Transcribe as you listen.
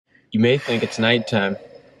You may think it's nighttime.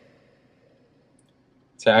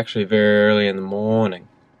 It's actually very early in the morning.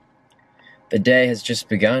 The day has just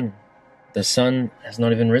begun. The sun has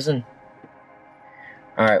not even risen.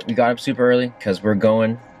 Alright, we got up super early because we're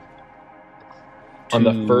going on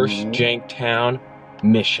the first Jank Town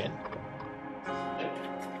mission.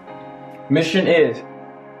 Mission is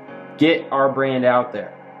get our brand out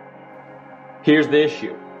there. Here's the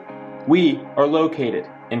issue. We are located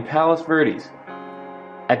in Palos Verdes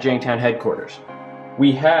at Jank Town headquarters.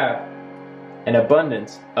 We have an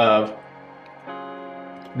abundance of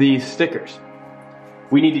these stickers.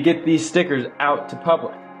 We need to get these stickers out to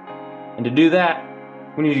public. And to do that,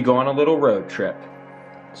 we need to go on a little road trip.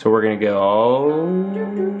 So we're gonna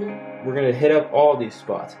hit up all these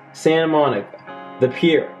spots. Santa Monica, the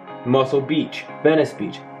Pier, Muscle Beach, Venice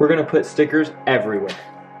Beach. We're gonna put stickers everywhere.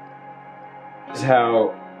 This is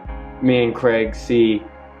how me and Craig see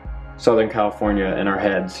Southern California in our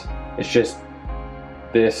heads. It's just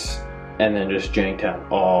this and then just Jank Town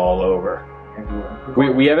all over.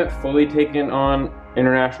 We haven't fully taken on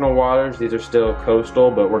international waters. These are still coastal,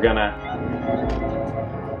 but we're gonna.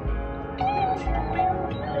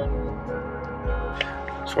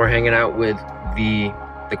 So we're hanging out with the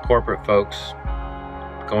corporate folks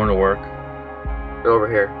going to work. They're over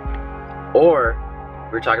here. Or,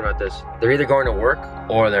 we were talking about this, they're either going to work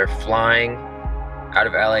or they're flying out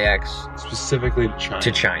of LAX. Specifically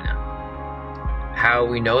to China. How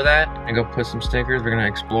we know that? And go put some stickers, we're gonna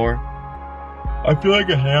explore. I feel like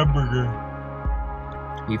a hamburger.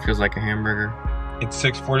 He feels like a hamburger. It's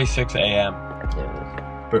 6:46 a.m.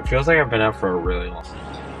 Yeah. But it feels like I've been up for a really long time.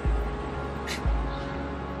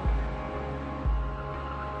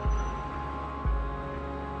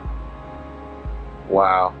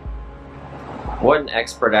 Wow. What an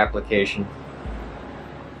expert application.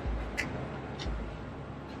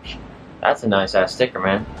 That's a nice ass sticker,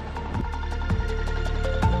 man.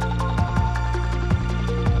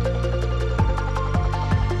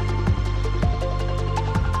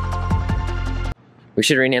 We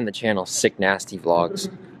should rename the channel Sick Nasty Vlogs.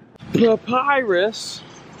 Papyrus.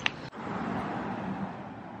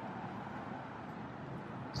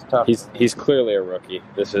 It's tough. He's clearly a rookie.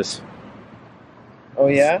 This is. Oh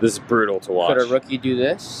yeah? This is brutal to watch. Could a rookie do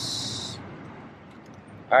this?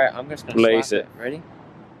 Alright, I'm just gonna lace slap it. Ready?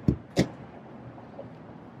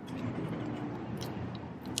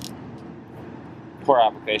 Poor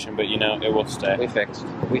application, but you know, it will stay. We fixed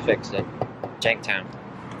it. Jank Town.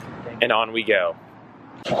 And on we go.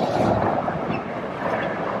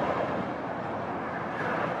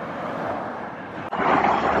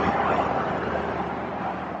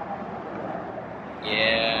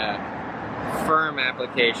 Yeah. Firm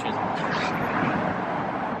application.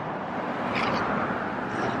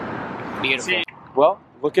 Beautiful. See? Well,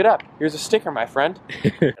 look it up. Here's a sticker, my friend.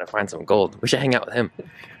 Gotta find some gold. We should hang out with him.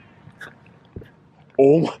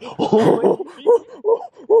 Oh my. Oh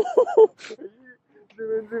my.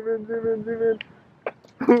 Zoom in.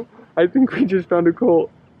 I think we just found a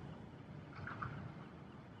cult.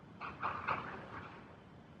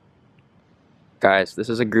 Guys, this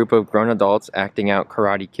is a group of grown adults acting out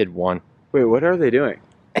Karate Kid 1. Wait, what are they doing?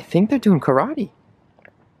 I think they're doing karate.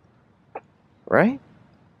 Right?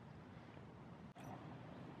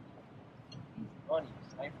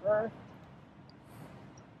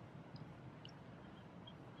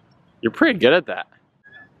 You're pretty good at that.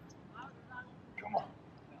 Come on.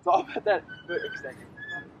 It's all about that foot extension.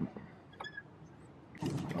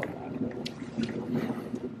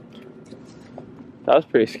 That was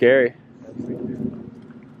pretty scary.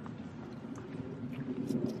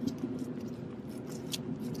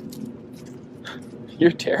 You're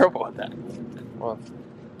terrible at that. Well,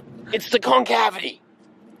 it's the concavity.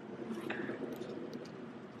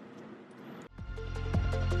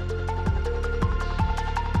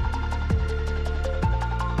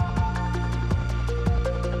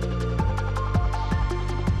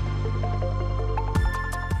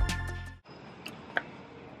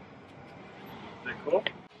 Cool.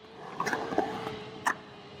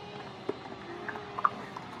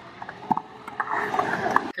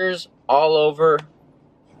 Stickers all over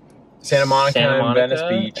Santa Monica and Venice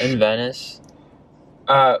Beach. And Venice.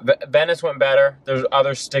 Venice went better. There's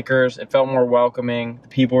other stickers. It felt more welcoming. The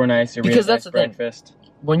people were nice. Because that's the breakfast. thing.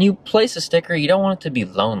 When you place a sticker, you don't want it to be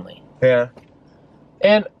lonely. Yeah.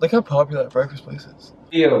 And look how popular that breakfast place is.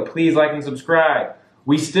 Video, please like and subscribe.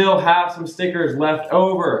 We still have some stickers left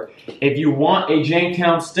over. If you want a Jank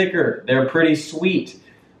Town sticker, they're pretty sweet.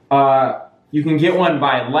 You can get one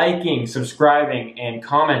by liking, subscribing, and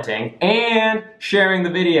commenting, and sharing the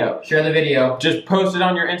video. Share the video. Just post it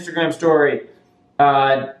on your Instagram story.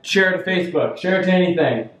 Share it to Facebook. Share it to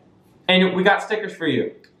anything. And we got stickers for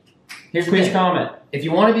you. Here's the Please thing. comment. If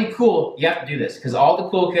you want to be cool, you have to do this because all the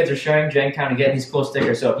cool kids are sharing Jank Town and getting these cool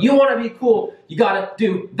stickers. So if you want to be cool, you gotta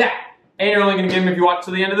do that. And you're only gonna get them if you watch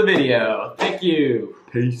to the end of the video. Thank you.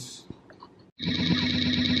 Peace.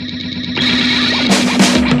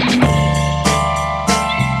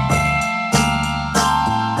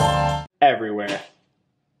 Everywhere.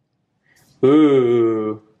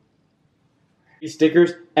 Ooh. These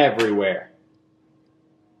stickers everywhere.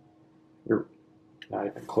 You're not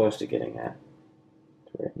even close to getting at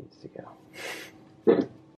where it needs to go.